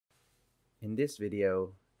In this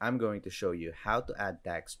video, I'm going to show you how to add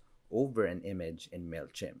text over an image in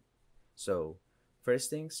Mailchimp. So, first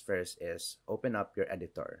things first is open up your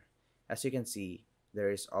editor. As you can see, there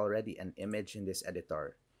is already an image in this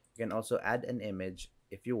editor. You can also add an image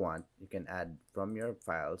if you want. You can add from your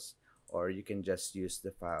files, or you can just use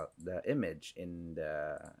the image in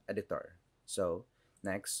the editor. So,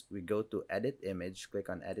 next we go to edit image, click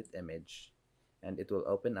on edit image, and it will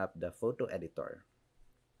open up the photo editor.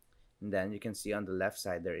 And then you can see on the left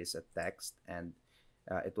side there is a text, and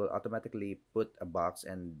it will automatically put a box,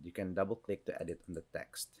 and you can double click to edit on the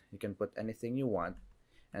text. You can put anything you want,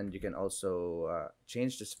 and you can also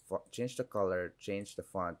change the color, change the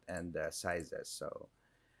font and the sizes. So,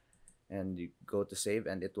 and you go to save,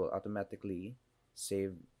 and it will automatically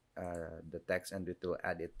save the text, and it will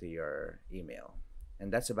add it to your email.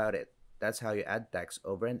 And that's about it. That's how you add text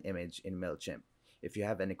over an image in Mailchimp. If you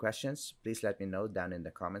have any questions, please let me know down in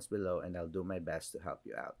the comments below, and I'll do my best to help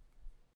you out.